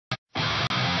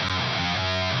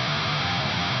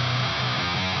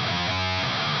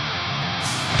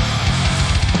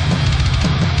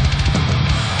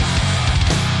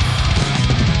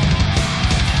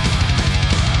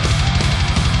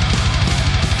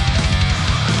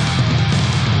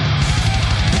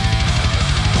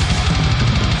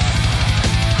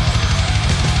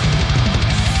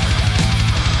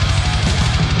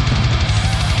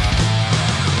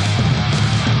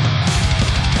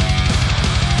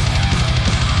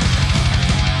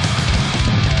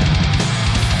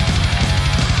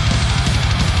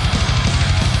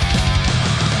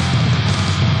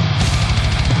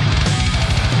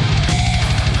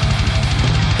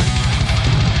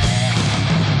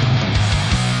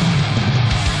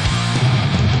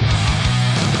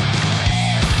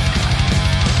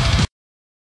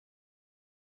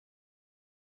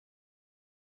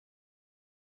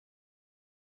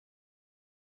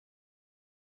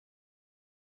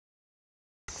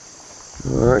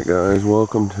Alright guys,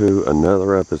 welcome to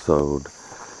another episode.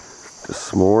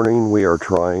 This morning we are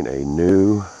trying a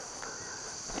new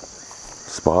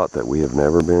spot that we have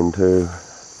never been to.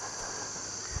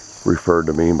 Referred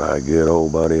to me by a good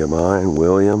old buddy of mine,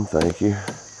 William, thank you.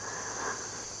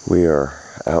 We are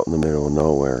out in the middle of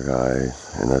nowhere guys,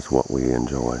 and that's what we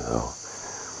enjoy though.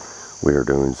 We are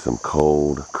doing some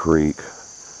Cold Creek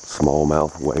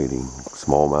smallmouth wading,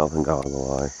 smallmouth and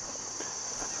goggle eye.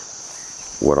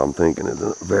 What I'm thinking is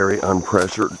a very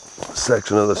unpressured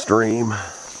section of the stream.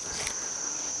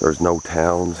 There's no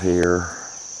towns here.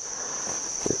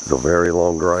 It's a very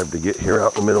long drive to get here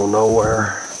out in the middle of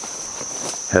nowhere.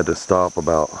 Had to stop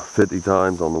about 50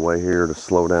 times on the way here to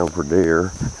slow down for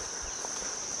deer.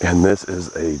 And this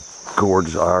is a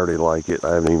gorgeous, I already like it.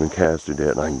 I haven't even casted it,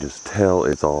 and I can just tell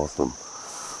it's awesome.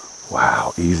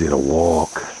 Wow, easy to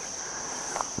walk.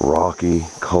 Rocky,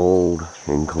 cold,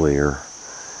 and clear.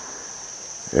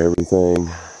 Everything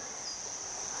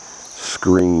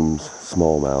screams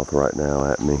smallmouth right now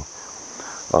at me.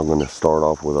 I'm going to start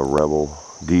off with a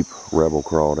deep rebel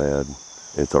crawdad.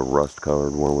 It's a rust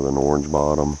colored one with an orange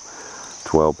bottom.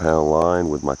 12-pound line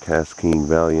with my Cast King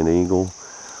Valiant Eagle,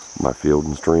 my Field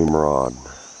and Stream rod.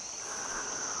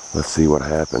 Let's see what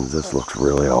happens. This looks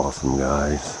really awesome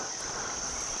guys.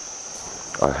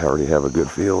 I already have a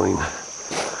good feeling.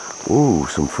 Ooh,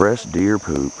 some fresh deer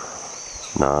poop.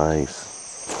 Nice.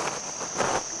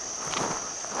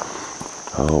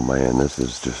 Oh man, this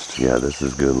is just, yeah, this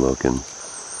is good looking.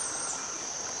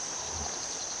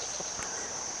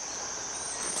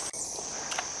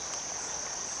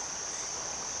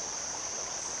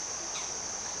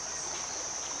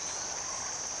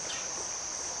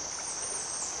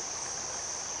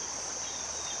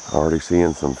 Already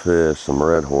seeing some fish, some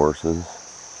red horses.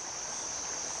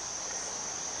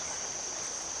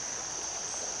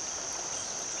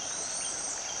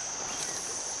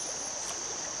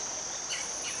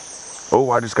 Oh,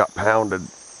 I just got pounded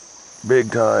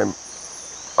big time.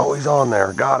 Oh, he's on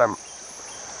there. Got him.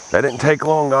 That didn't take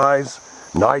long, guys.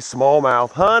 Nice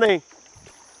smallmouth. Honey,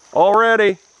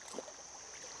 already.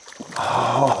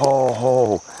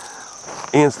 Oh,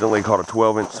 instantly caught a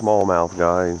 12-inch smallmouth,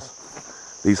 guys.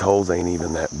 These holes ain't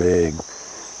even that big.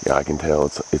 Yeah, I can tell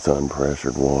it's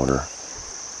unpressured water.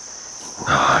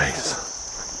 Nice.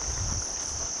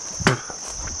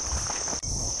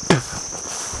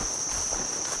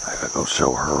 I gotta go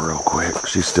show her real quick.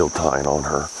 She's still tying on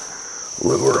her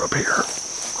lure up here.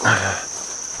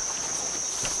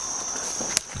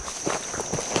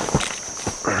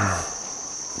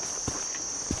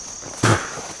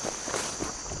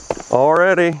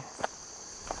 Already.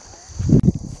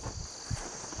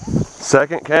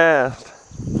 Second cast.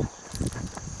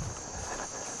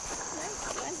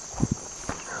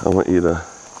 I want you to,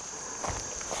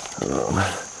 hold on.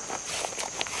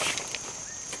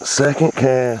 Second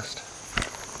cast.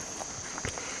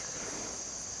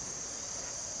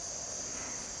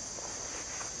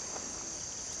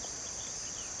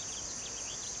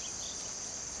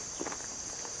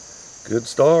 Good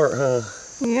start, huh?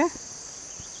 Yeah.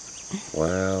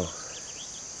 Wow.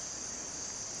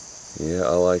 Yeah,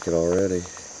 I like it already.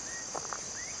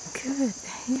 Good.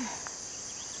 Yeah.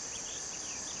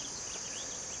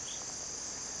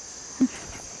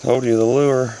 Told you the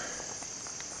lure.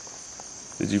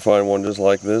 Did you find one just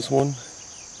like this one?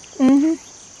 Mm-hmm.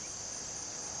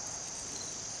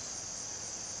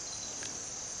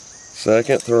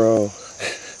 Second throw.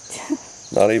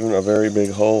 Not even a very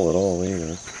big hole at all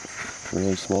either.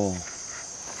 Really small.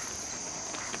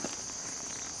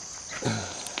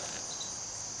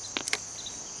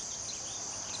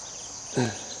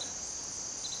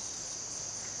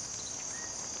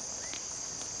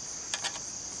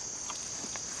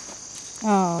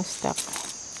 Oh, stuck.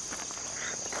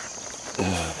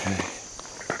 Okay.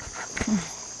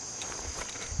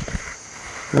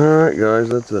 Alright guys,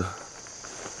 that's a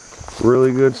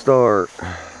really good start.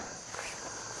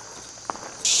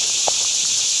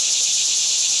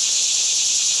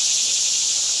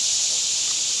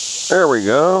 There we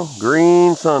go.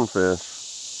 Green sunfish.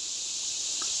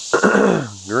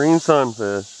 Green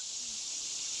sunfish.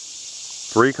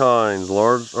 Three kinds,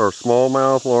 large or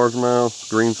smallmouth, largemouth,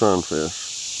 green sunfish.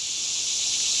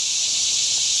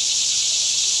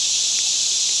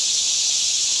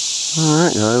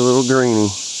 Alright guys, a little greenie.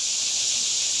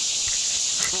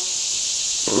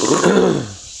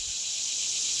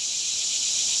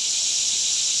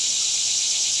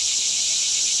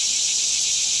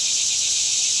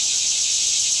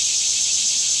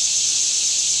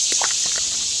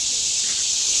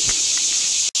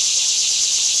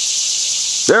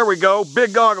 There we go,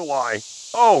 big goggle eye.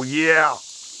 Oh yeah.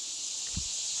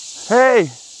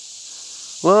 Hey,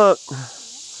 look.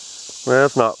 Well,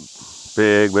 it's not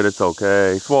big, but it's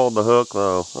okay. Swallowed the hook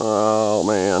though. Oh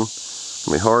man, it's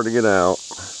gonna be hard to get out.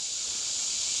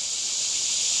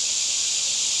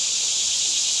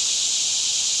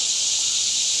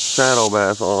 Shadow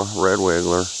bass on a red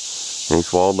wiggler. And he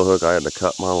swallowed the hook. I had to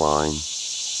cut my line.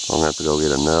 So I'm gonna have to go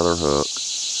get another hook.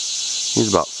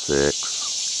 He's about 6.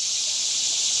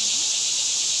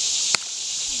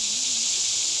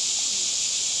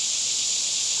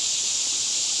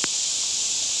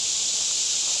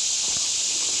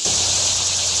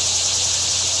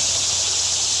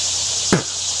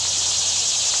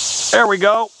 There we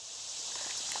go.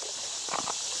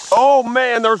 Oh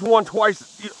man, there's one twice.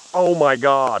 Oh my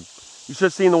God. You should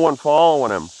have seen the one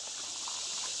following him.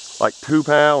 Like 2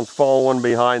 pounds following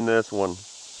behind this one.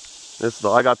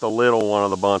 I got the little one of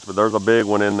the bunch, but there's a big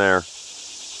one in there.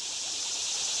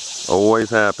 Always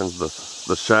happens.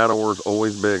 The shadower's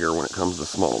always bigger when it comes to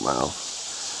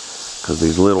smallmouth. Because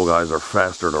these little guys are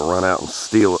faster to run out and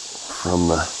steal it from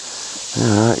the...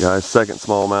 Alright guys, second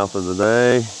smallmouth of the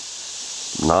day.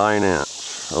 9-inch.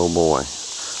 Oh boy.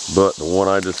 But the one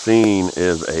I just seen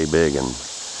is a biggin.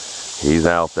 He's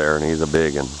out there and he's a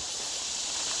biggin.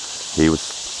 He was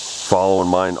following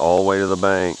mine all the way to the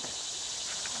bank.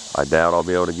 I doubt I'll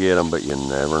be able to get him, but you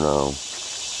never know.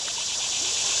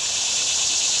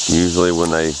 Usually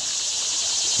when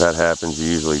that happens,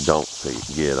 you usually don't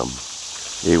get them.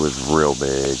 He was real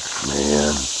big, man.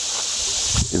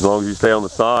 As long as you stay on the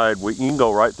side, you can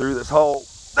go right through this hole.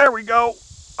 There we go.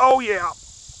 Oh yeah.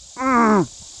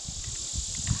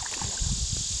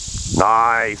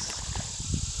 Nice.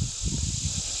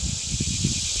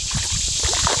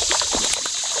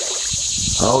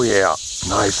 Oh yeah.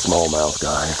 Nice smallmouth,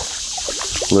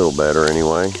 guys. A little better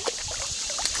anyway.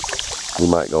 He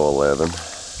might go 11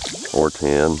 or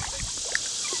 10.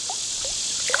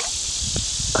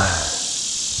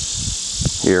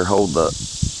 Here, hold the,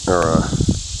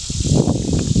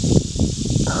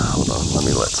 hold on, let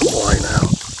me let some line out.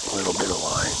 A little bit of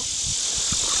line.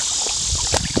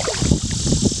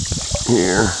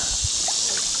 Here.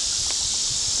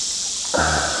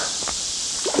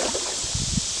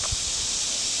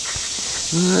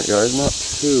 Alright guys, not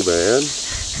too bad.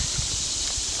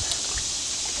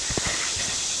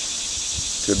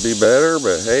 Could be better,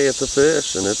 but hey, it's a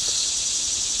fish and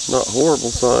it's not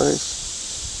horrible size.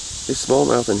 These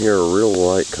smallmouth in here are real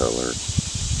light colored.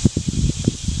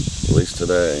 At least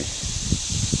today.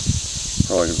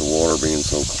 Probably because the water being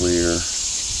so clear.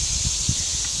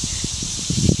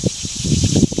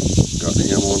 Got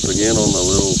him once again on the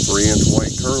little 3-inch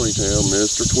white curly tail,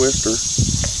 Mr. Twister.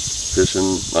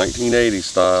 Fishing 1980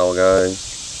 style, guys.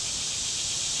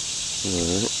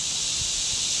 Alright.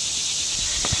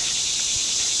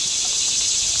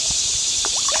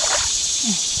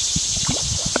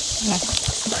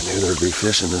 I knew there'd be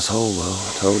fish in this hole though,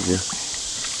 I told you.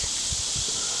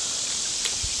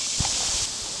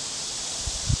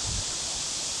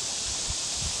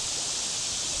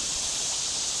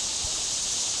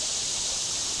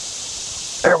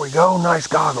 There we go, nice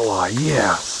goggle eye,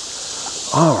 yes.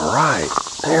 All right,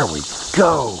 there we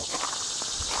go.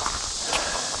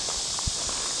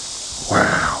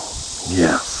 Wow,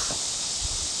 yes.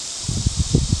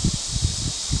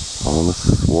 On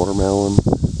this watermelon,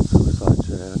 suicide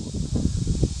shad.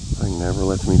 Thing never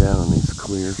lets me down in these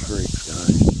clear creeks,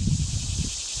 guys.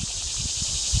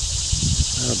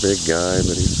 Not a big guy,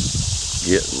 but he's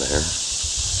getting there.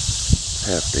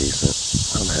 Half decent.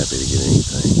 I'm happy to get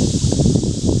anything.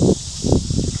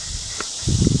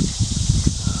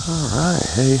 Alright,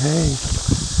 hey. I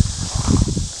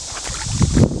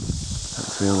have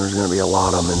a feeling there's going to be a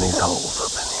lot of them in these holes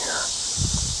up in here.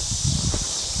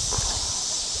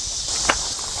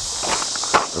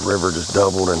 The river just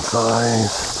doubled in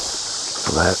size,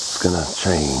 so that's going to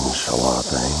change a lot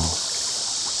of things.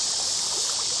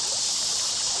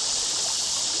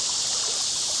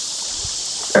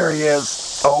 There he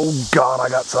is. Oh God, I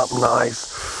got something nice.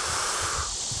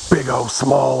 Big old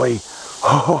smallie.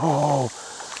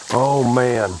 Oh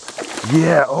man.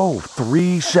 Yeah,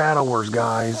 3 shadowers,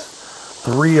 guys.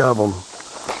 3 of them.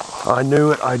 I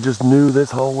knew it. I just knew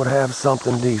this hole would have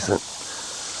something decent.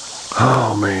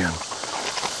 Oh man.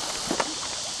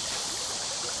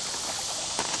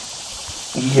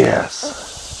 Yes.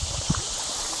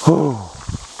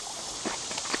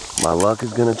 My luck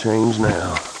is gonna change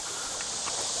now.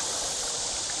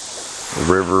 The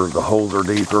river, the holes are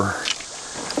deeper,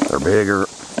 they're bigger,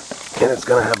 and it's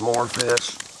gonna have more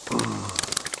fish.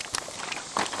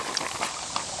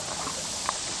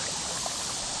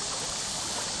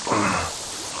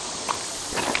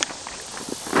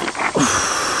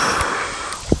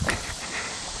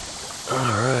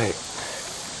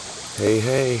 Hey,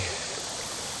 hey.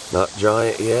 Not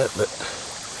giant yet, but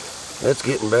that's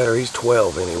getting better. He's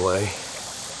 12 anyway.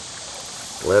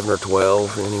 11 or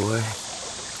 12 anyway.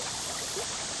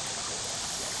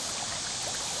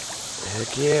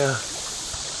 Heck yeah.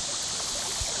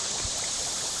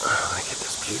 Let me get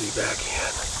this beauty back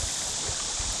in.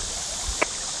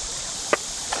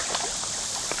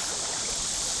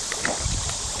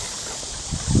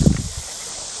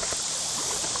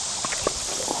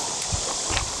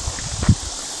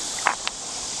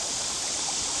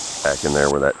 Back in there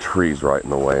where that tree's right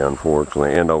in the way,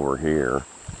 unfortunately, and over here.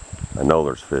 I know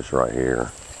there's fish right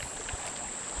here.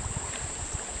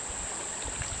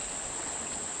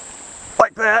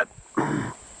 Like that.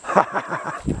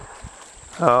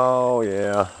 Oh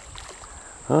yeah.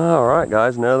 Alright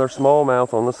guys, another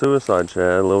smallmouth on the suicide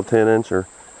shad, a little 10-incher.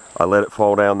 I let it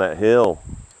fall down that hill.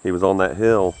 He was on that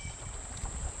hill.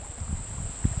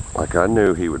 Like I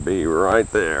knew he would be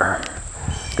right there.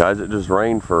 Guys, it just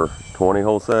rained for 20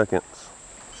 whole seconds.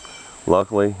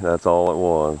 Luckily, that's all it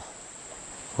was.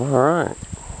 Alright.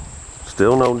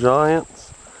 Still no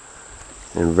giants.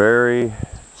 And very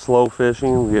slow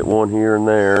fishing. We get one here and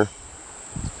there.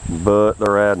 But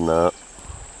they're adding up.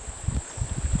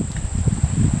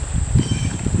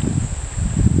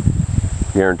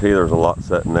 Guarantee there's a lot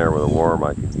sitting there with a worm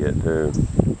I could get too.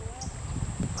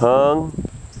 Hung.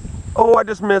 Oh, I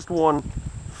just missed one.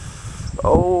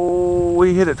 Oh,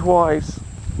 we hit it twice.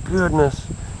 Goodness.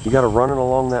 You got to run it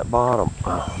along that bottom.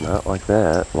 Oh, not like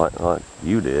that, like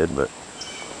you did, but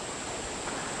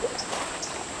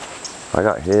I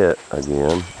got hit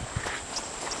again.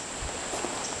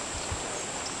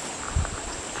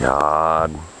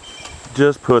 God.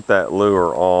 Just put that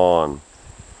lure on.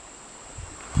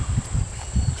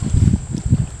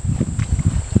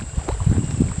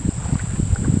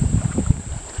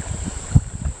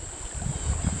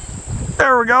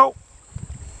 There we go.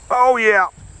 Oh yeah.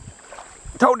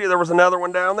 Told you there was another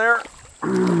one down there.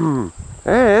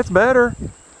 Hey, it's better.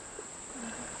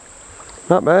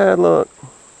 Not bad, look.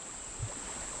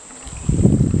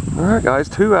 Alright guys,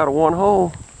 2 out of 1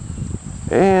 hole.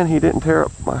 And he didn't tear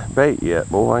up my bait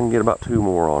yet. Boy, I can get about 2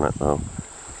 more on it though.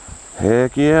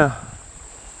 Heck yeah.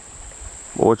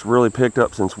 Boy, it's really picked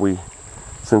up since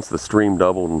the stream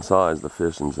doubled in size. The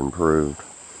fishing's improved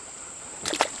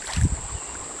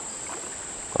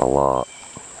a lot.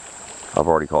 I've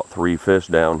already caught 3 fish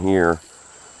down here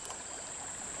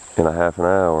in a half an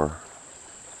hour.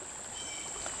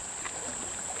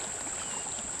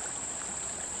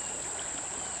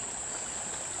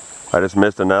 I just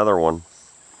missed another one.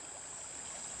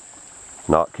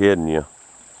 Not kidding you.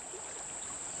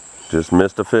 Just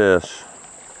missed a fish.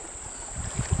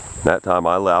 That time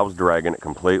I was dragging it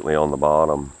completely on the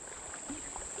bottom.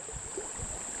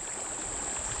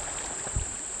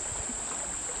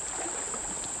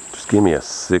 Just give me a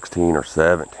 16 or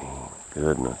 17.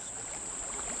 Goodness.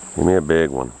 Give me a big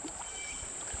one.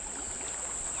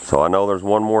 So I know there's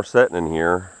one more sitting in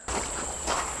here.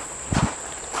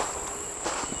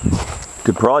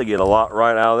 Could probably get a lot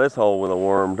right out of this hole with a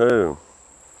worm too.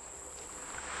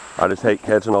 I just hate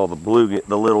catching all the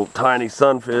the little tiny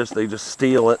sunfish. They just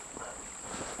steal it.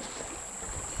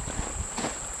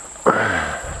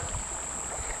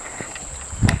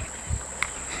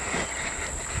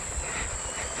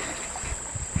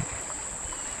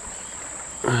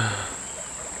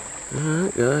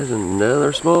 Alright guys,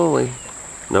 another smallie.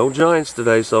 No giants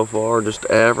today so far, just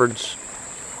average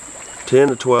 10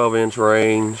 to 12 inch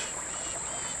range.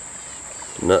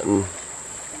 Nothing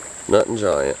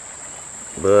giant.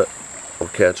 But we're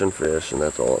catching fish and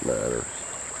that's all that matters.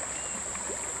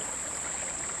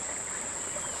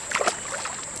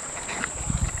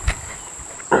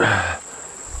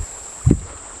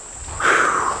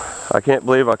 I can't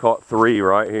believe I caught 3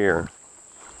 right here.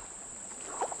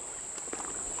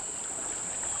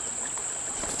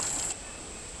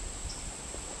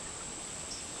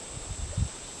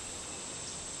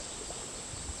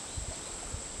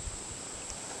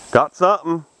 Got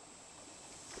something.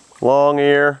 Long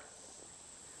ear.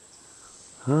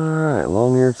 Alright,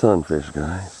 long-eared sunfish,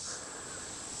 guys.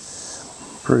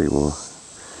 Pretty one.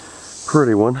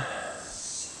 Pretty one.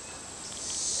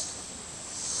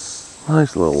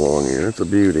 Nice little long ear. It's a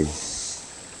beauty.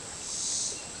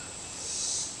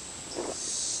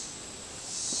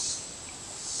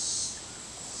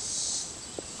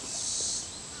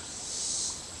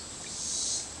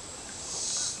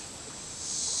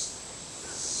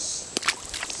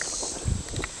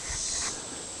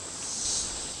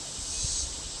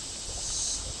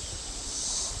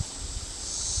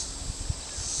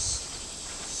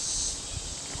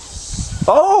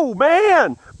 Oh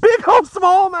man! Big old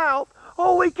smallmouth!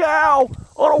 Holy cow!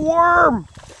 On a worm!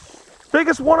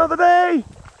 Biggest one of the day!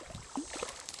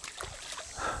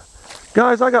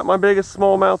 Guys, I got my biggest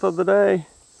smallmouth of the day.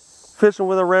 Fishing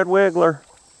with a red wiggler.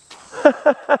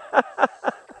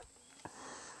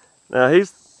 Now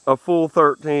he's a full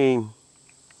 13.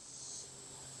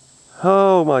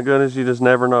 Oh my goodness, you just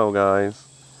never know, guys.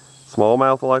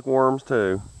 Smallmouth like worms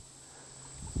too.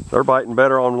 They're biting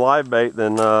better on live bait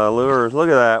than lures. Look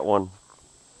at that one.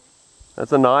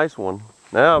 That's a nice one.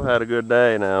 Now I've had a good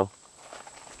day now.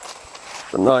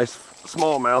 It's a nice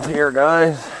smallmouth here,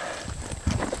 guys.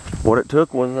 What it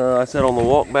took was, I said on the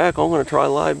walk back, I'm going to try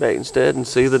live bait instead and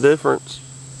see the difference.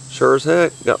 Sure as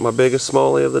heck, got my biggest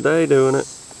smallie of the day doing it.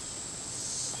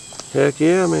 Heck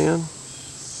yeah, man.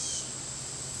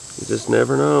 You just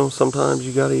never know. Sometimes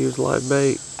you got to use live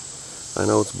bait. I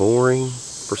know it's boring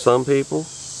for some people,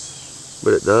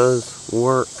 but it does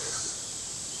work.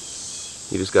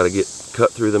 You just got to get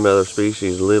cut through them other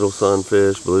species, little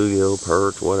sunfish, bluegill,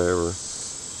 perch, whatever.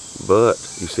 But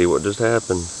you see what just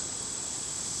happened.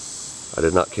 I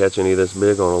did not catch any this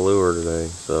big on a lure today,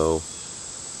 so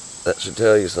that should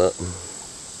tell you something.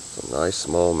 It's a nice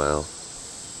smallmouth.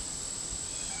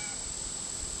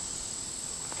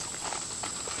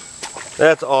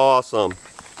 That's awesome.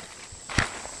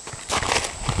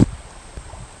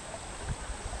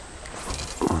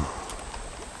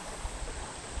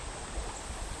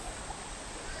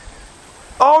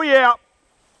 Oh yeah.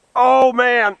 Oh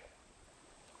man.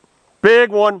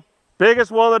 Big one. Biggest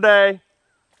one of the day.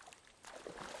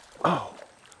 Oh.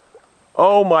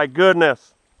 Oh my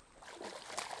goodness.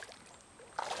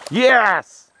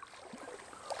 Yes.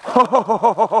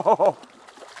 Oh.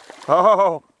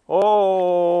 Oh.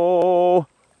 Oh.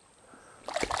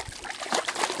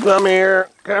 Come here.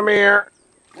 Come here.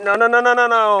 No, no, no, no, no,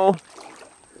 no.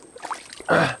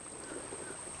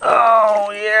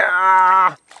 Oh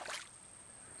yeah.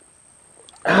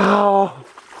 Oh.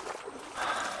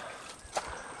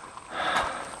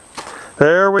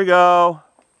 There we go.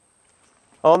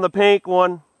 On the pink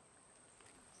one.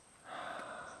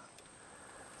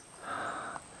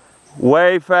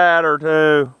 Way fatter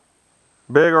too.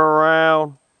 Bigger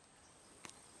around.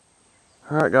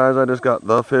 Alright guys, I just got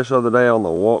the fish of the day on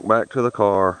the walk back to the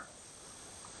car.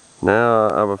 Now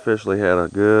I've officially had a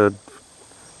good,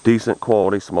 decent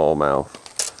quality smallmouth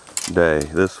day.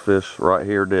 This fish right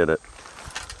here did it.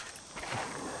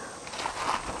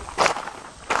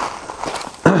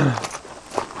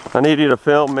 I need you to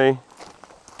film me.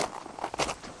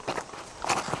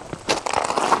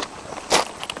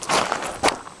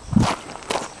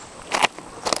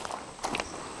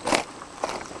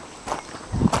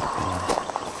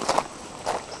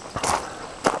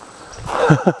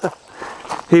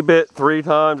 He bit 3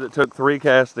 times. It took 3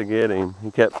 casts to get him.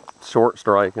 He kept short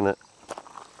striking it.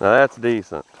 Now that's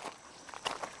decent.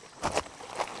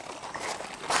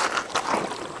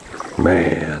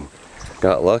 Man,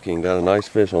 got lucky and got a nice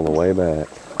fish on the way back.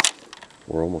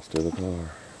 We're almost to the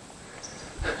car.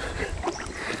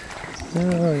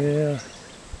 Oh yeah.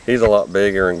 He's a lot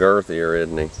bigger and girthier,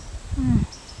 isn't he?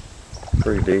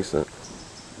 Pretty decent.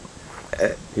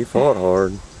 He fought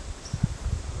hard.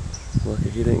 Lucky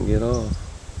he didn't get off.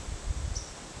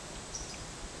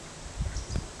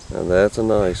 Now that's a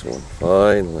nice one,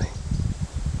 finally.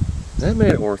 That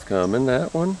made it worth coming,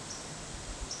 that one.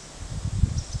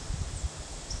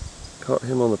 Caught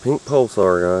him on the pink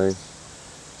pulsar, guys.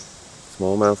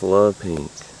 Smallmouth love pink.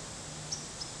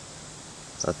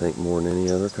 I think more than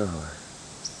any other color.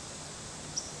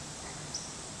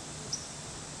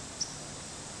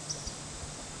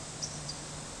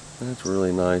 That's a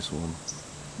really nice one.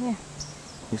 Yeah.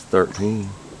 He's 13.